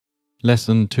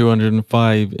Lesson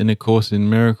 205 in A Course in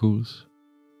Miracles.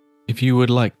 If you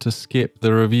would like to skip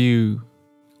the review,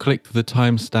 click the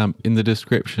timestamp in the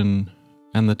description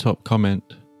and the top comment.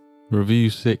 Review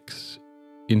 6,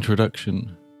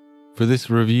 Introduction. For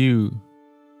this review,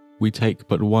 we take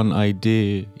but one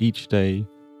idea each day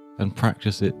and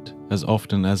practice it as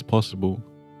often as possible.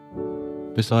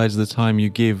 Besides the time you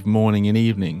give morning and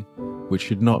evening, which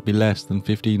should not be less than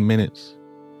 15 minutes,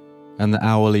 and the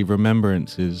hourly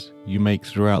remembrances you make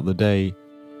throughout the day,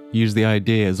 use the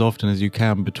idea as often as you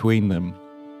can between them.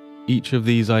 Each of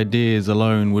these ideas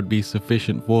alone would be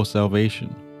sufficient for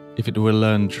salvation, if it were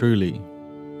learned truly.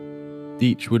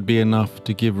 Each would be enough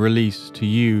to give release to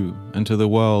you and to the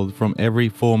world from every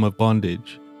form of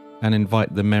bondage and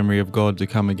invite the memory of God to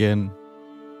come again.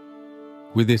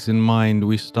 With this in mind,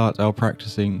 we start our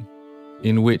practicing,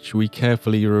 in which we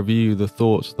carefully review the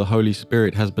thoughts the Holy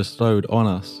Spirit has bestowed on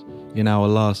us in our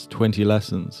last 20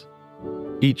 lessons.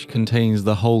 Each contains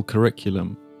the whole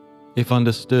curriculum. If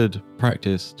understood,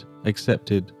 practiced,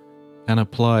 accepted, and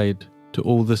applied to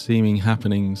all the seeming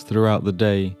happenings throughout the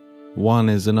day, one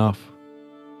is enough.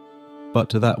 But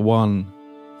to that one,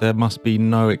 there must be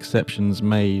no exceptions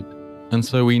made, and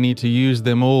so we need to use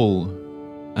them all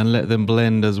and let them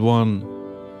blend as one,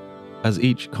 as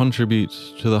each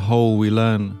contributes to the whole we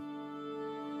learn.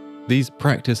 These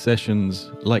practice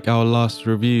sessions, like our last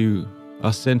review,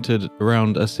 are centered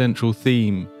around a central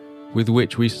theme with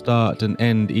which we start and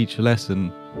end each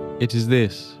lesson. It is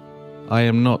this: I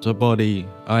am not a body,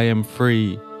 I am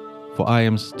free, for I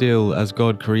am still as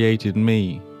God created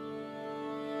me.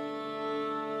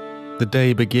 The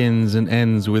day begins and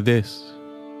ends with this,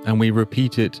 and we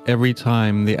repeat it every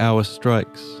time the hour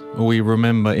strikes, or we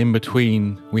remember in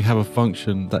between we have a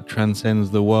function that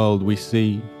transcends the world we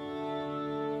see.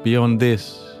 Beyond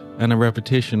this, and a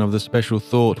repetition of the special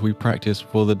thought we practice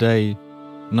for the day,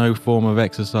 no form of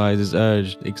exercise is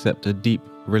urged except a deep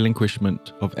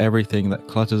relinquishment of everything that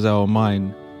clutters our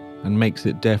mind and makes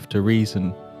it deaf to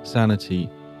reason, sanity,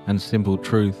 and simple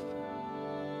truth.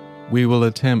 We will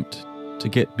attempt to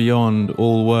get beyond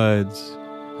all words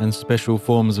and special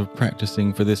forms of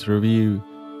practicing for this review,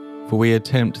 for we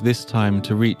attempt this time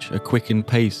to reach a quickened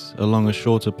pace along a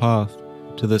shorter path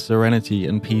to the serenity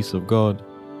and peace of God.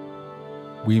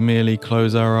 We merely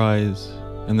close our eyes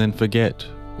and then forget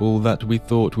all that we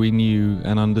thought we knew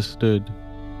and understood,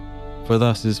 for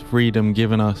thus is freedom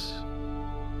given us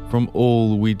from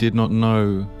all we did not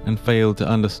know and failed to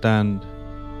understand.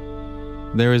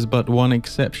 There is but one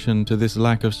exception to this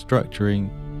lack of structuring.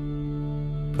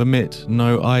 Permit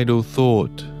no idle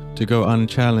thought to go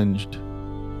unchallenged.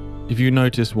 If you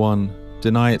notice one,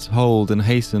 deny its hold and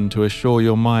hasten to assure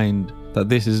your mind that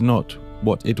this is not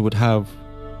what it would have.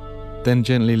 Then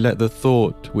gently let the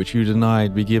thought which you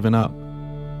denied be given up,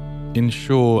 in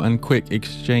sure and quick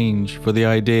exchange for the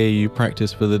idea you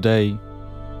practice for the day.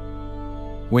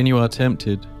 When you are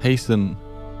tempted, hasten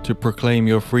to proclaim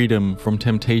your freedom from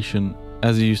temptation,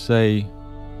 as you say,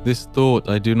 "This thought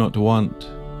I do not want,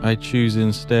 I choose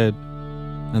instead,"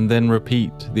 and then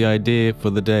repeat the idea for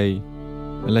the day,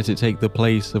 and let it take the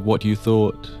place of what you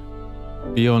thought.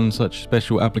 Beyond such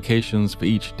special applications for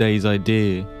each day's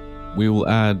idea, we will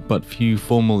add but few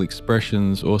formal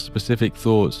expressions or specific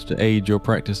thoughts to aid your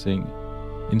practicing.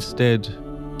 Instead,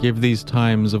 give these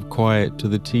times of quiet to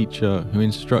the teacher who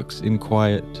instructs in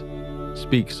quiet,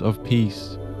 speaks of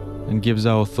peace, and gives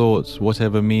our thoughts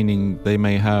whatever meaning they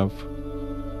may have.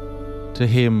 To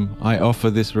him I offer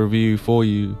this review for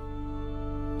you.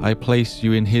 I place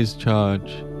you in his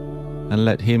charge, and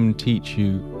let him teach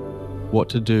you what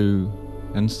to do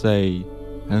and say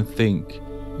and think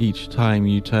each time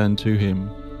you turn to him.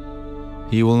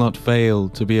 He will not fail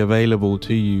to be available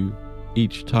to you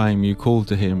each time you call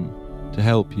to him to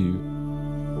help you.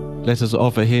 Let us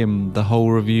offer him the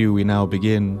whole review we now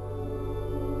begin.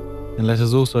 And let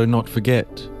us also not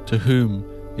forget to whom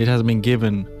it has been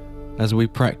given as we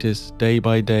practice day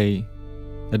by day,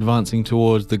 advancing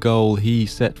towards the goal he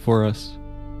set for us,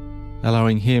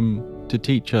 allowing him to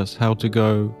teach us how to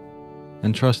go,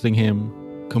 and trusting him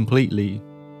completely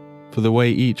for the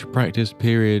way each practice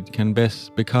period can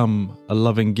best become a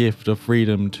loving gift of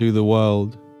freedom to the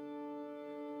world.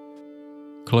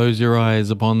 Close your eyes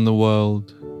upon the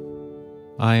world.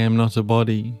 I am not a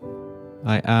body,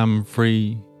 I am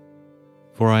free,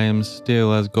 for I am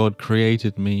still as God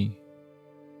created me.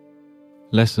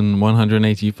 Lesson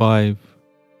 185.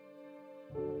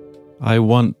 I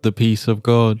want the peace of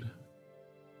God.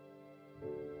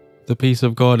 The peace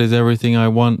of God is everything I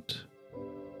want.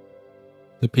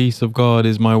 The peace of God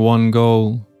is my one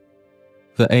goal,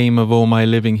 the aim of all my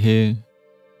living here,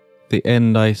 the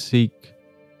end I seek,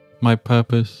 my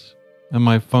purpose, and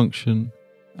my function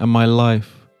and my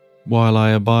life while I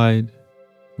abide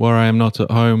where I am not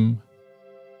at home.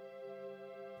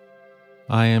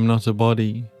 I am not a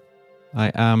body,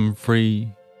 I am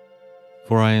free,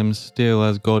 for I am still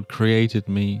as God created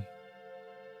me.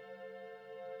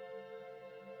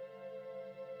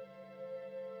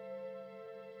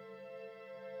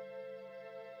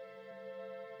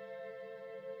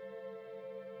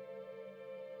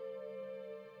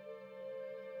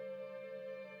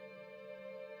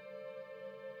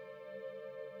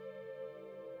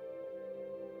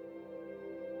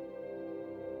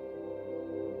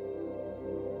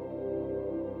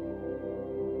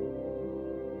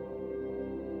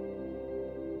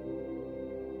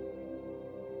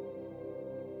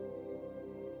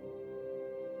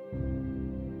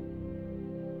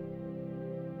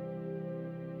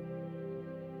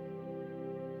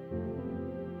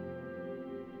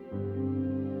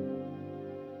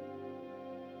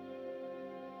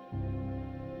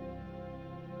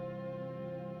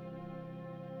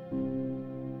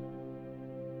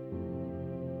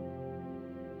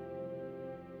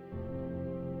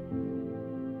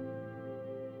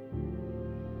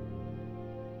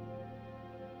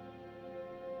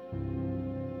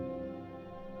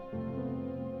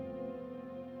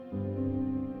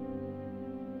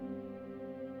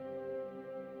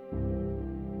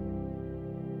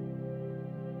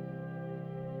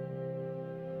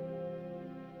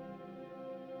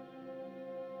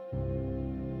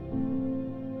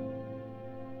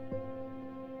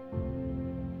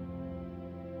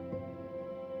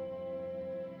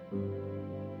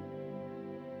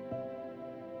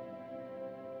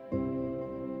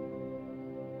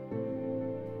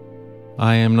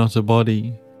 I am not a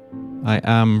body, I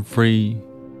am free,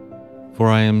 for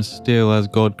I am still as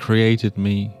God created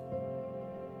me.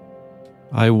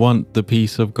 I want the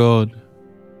peace of God.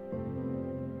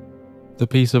 The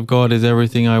peace of God is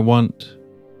everything I want.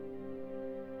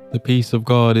 The peace of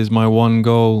God is my one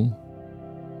goal,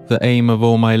 the aim of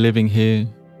all my living here,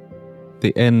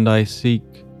 the end I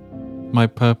seek, my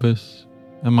purpose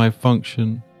and my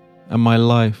function and my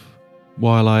life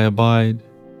while I abide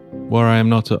where I am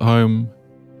not at home.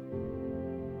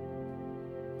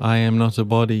 I am not a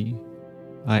body,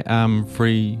 I am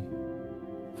free,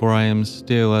 for I am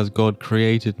still as God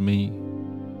created me.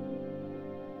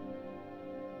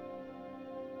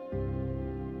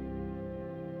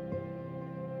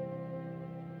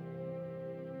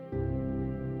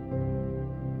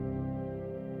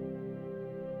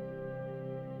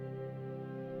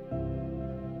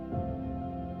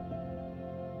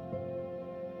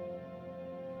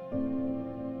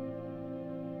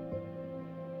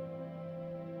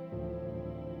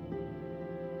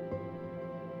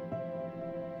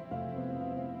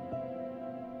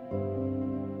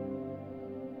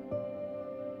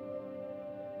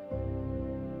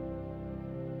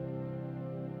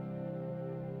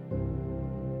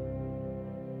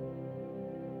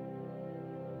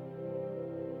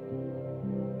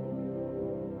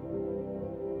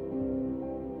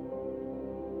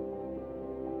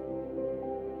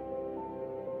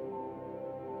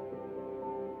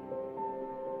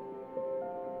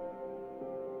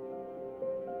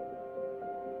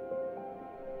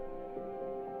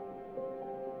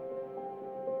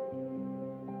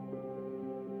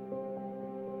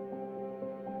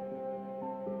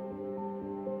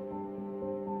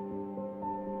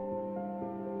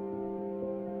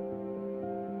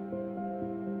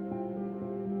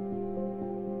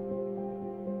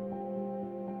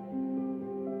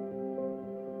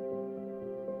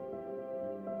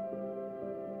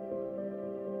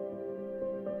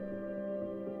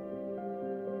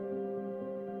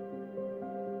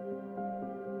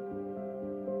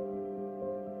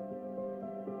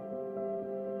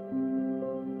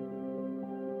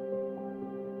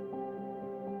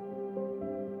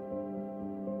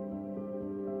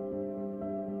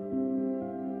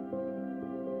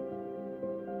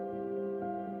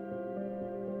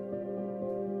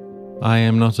 I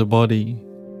am not a body,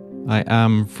 I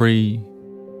am free,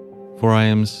 for I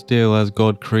am still as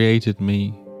God created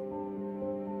me.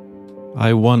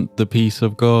 I want the peace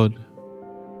of God.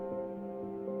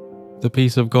 The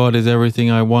peace of God is everything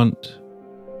I want.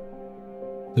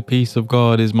 The peace of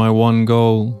God is my one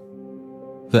goal,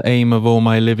 the aim of all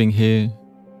my living here,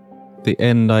 the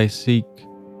end I seek,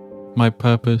 my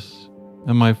purpose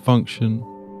and my function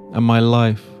and my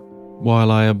life while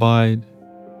I abide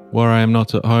where I am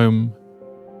not at home.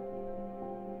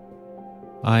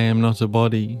 I am not a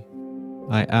body,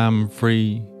 I am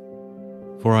free,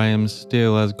 for I am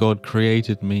still as God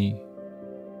created me.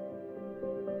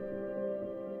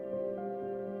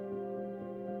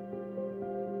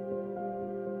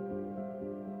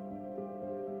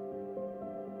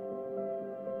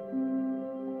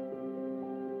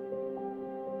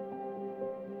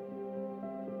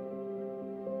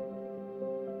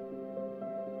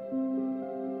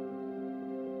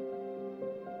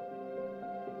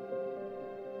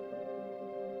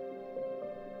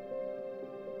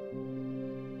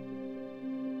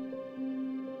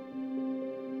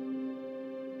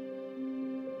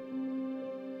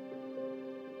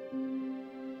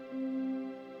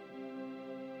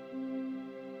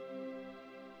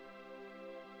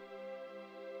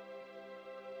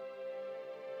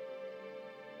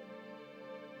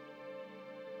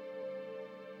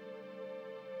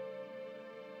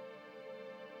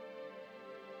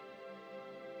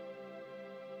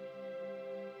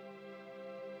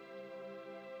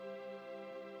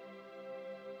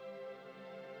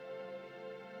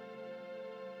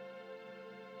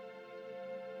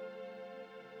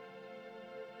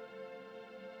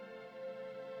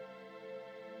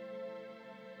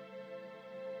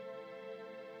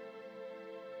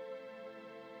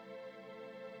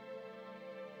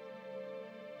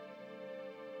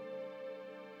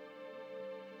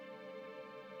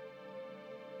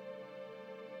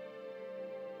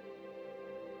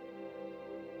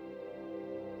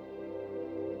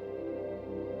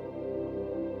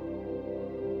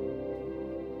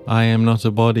 I am not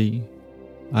a body,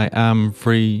 I am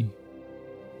free,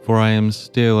 for I am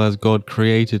still as God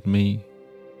created me.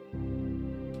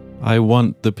 I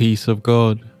want the peace of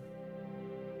God.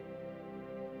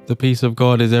 The peace of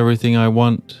God is everything I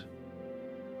want.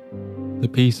 The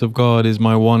peace of God is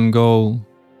my one goal,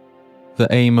 the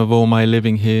aim of all my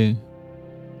living here,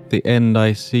 the end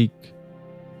I seek,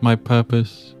 my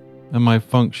purpose and my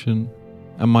function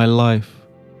and my life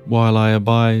while I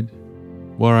abide,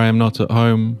 where I am not at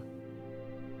home.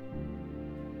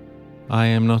 I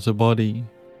am not a body,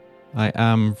 I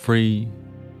am free,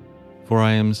 for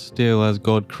I am still as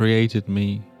God created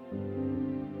me.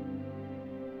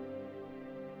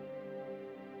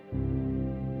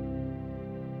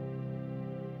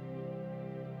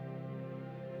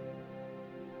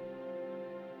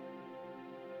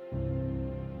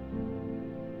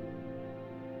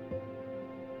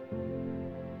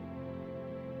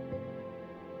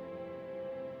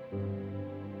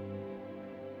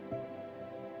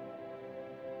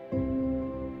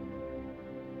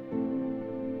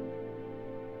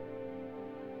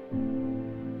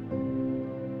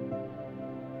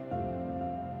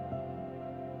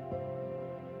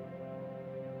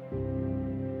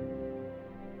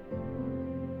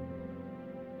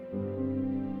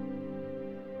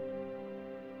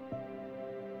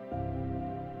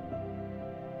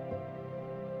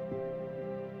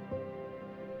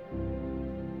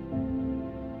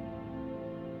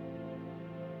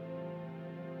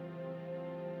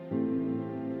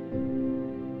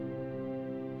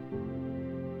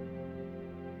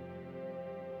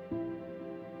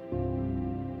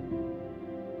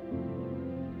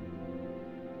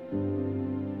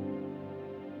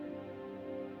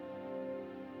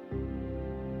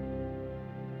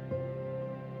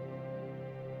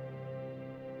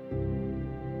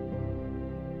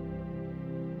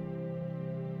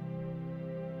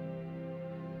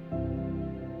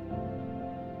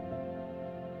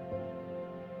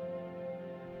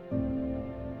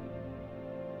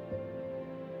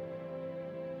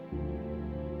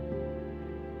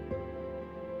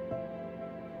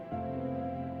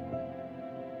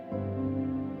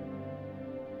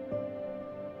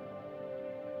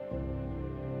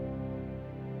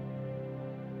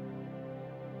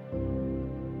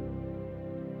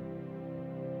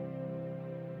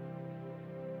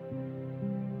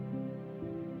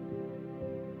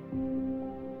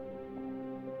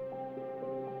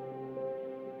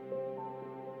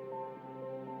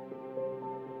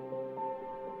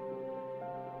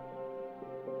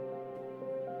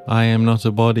 I am not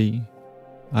a body,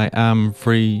 I am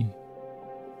free,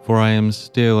 for I am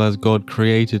still as God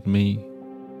created me.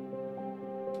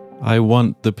 I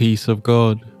want the peace of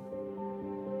God.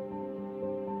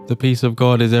 The peace of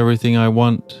God is everything I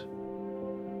want.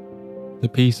 The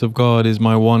peace of God is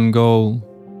my one goal,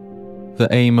 the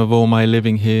aim of all my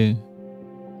living here,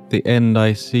 the end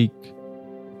I seek,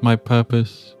 my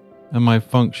purpose and my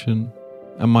function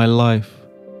and my life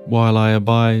while I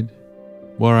abide,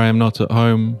 where I am not at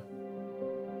home.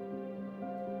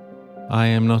 I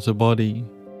am not a body,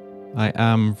 I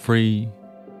am free,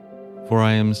 for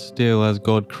I am still as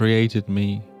God created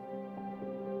me.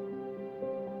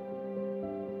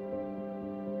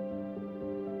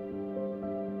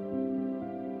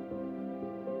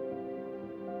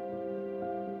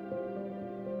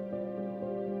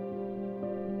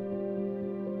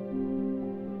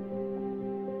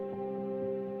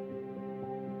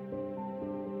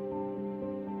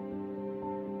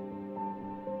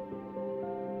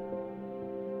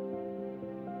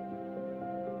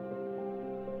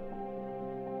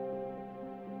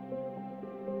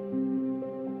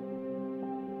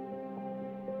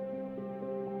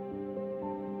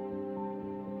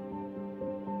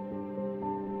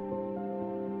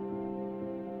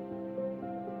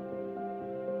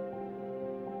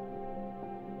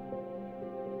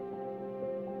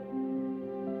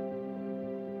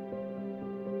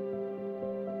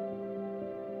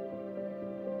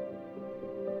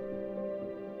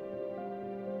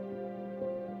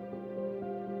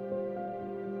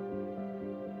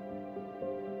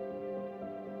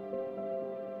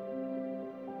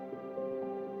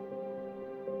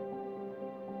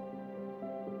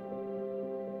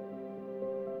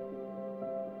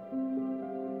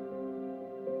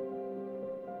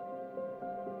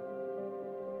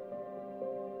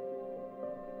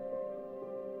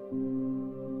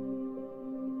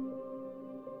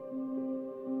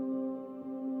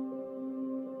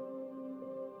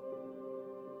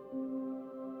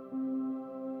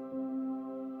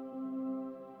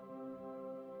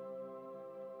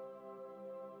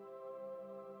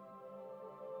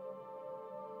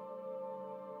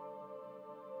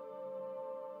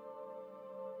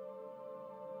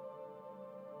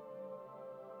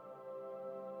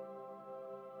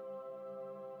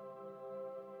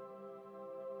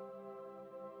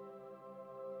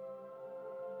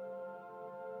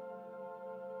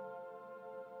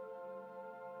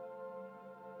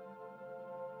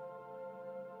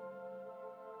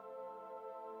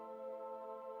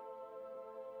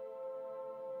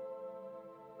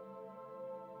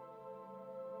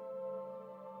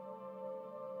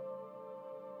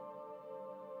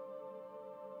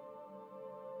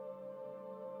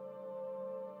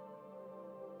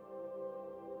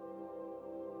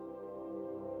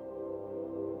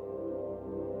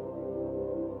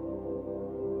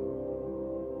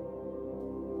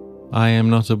 I am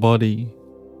not a body,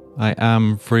 I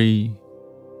am free,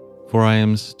 for I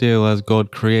am still as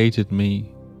God created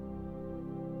me.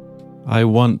 I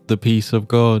want the peace of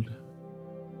God.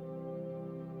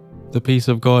 The peace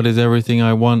of God is everything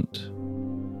I want.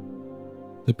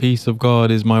 The peace of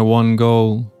God is my one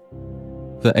goal,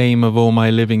 the aim of all my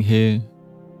living here,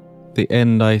 the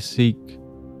end I seek,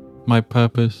 my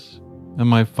purpose and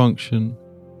my function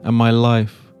and my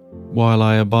life while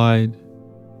I abide,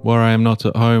 where I am not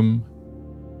at home.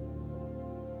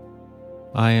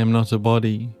 I am not a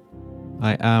body,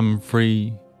 I am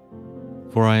free,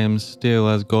 for I am still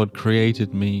as God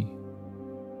created me.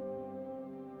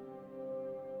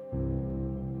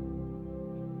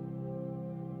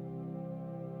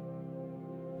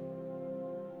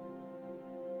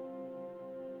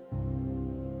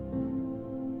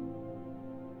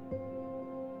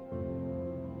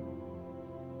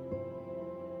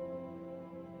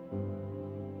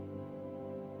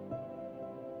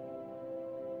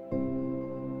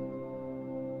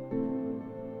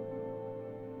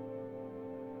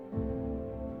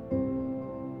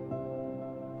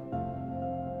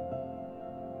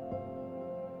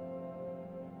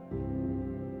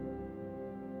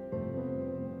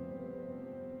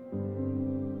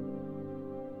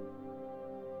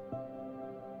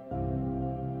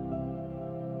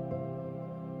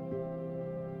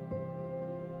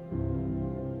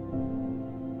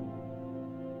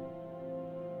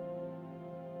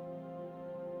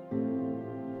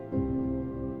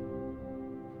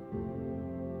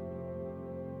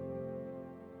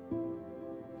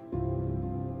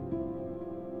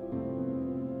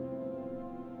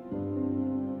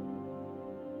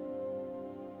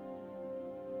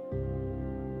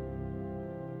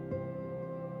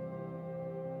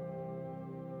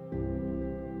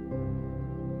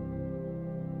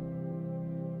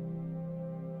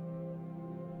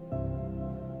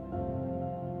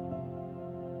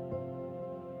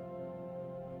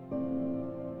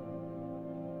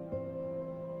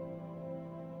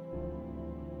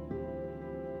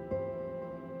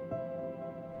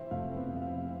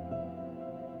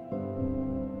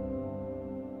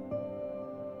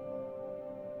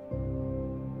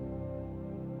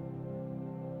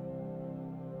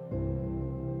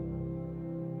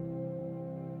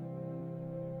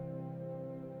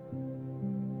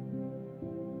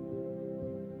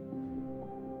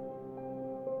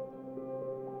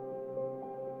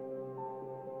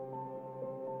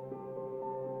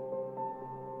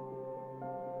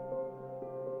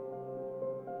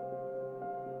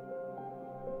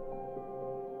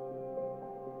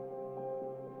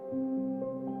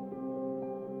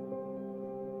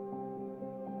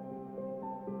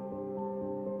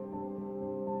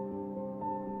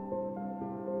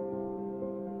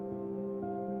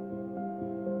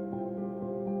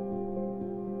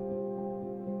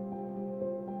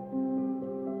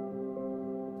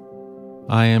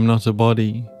 I am not a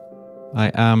body,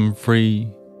 I am free,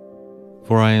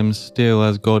 for I am still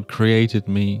as God created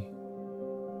me.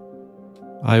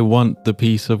 I want the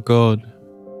peace of God.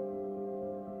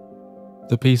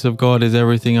 The peace of God is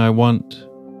everything I want.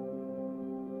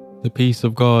 The peace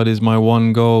of God is my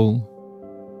one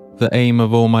goal, the aim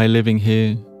of all my living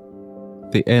here,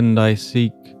 the end I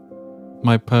seek,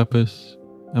 my purpose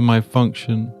and my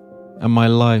function and my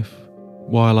life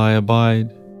while I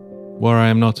abide, where I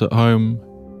am not at home.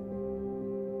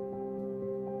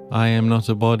 I am not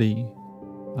a body,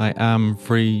 I am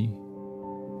free,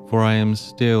 for I am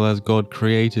still as God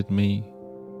created me.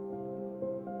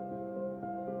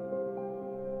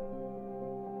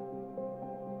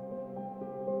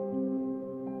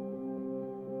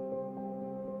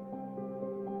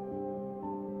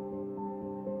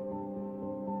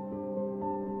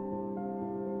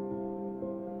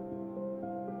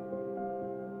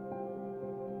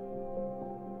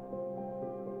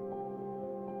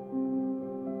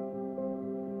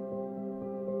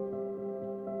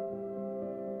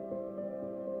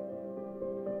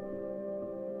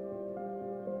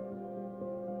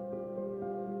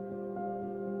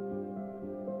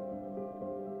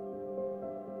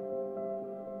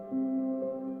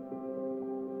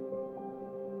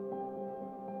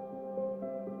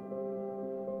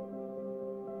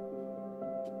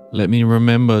 Let me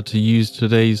remember to use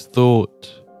today's thought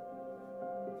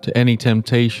to any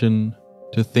temptation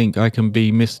to think I can be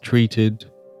mistreated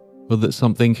or that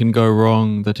something can go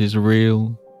wrong that is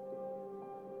real.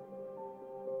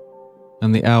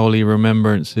 And the hourly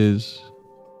remembrances,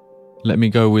 let me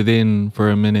go within for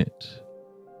a minute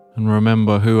and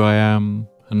remember who I am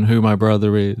and who my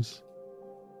brother is,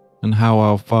 and how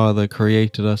our Father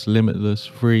created us limitless,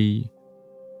 free,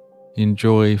 in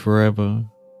joy forever.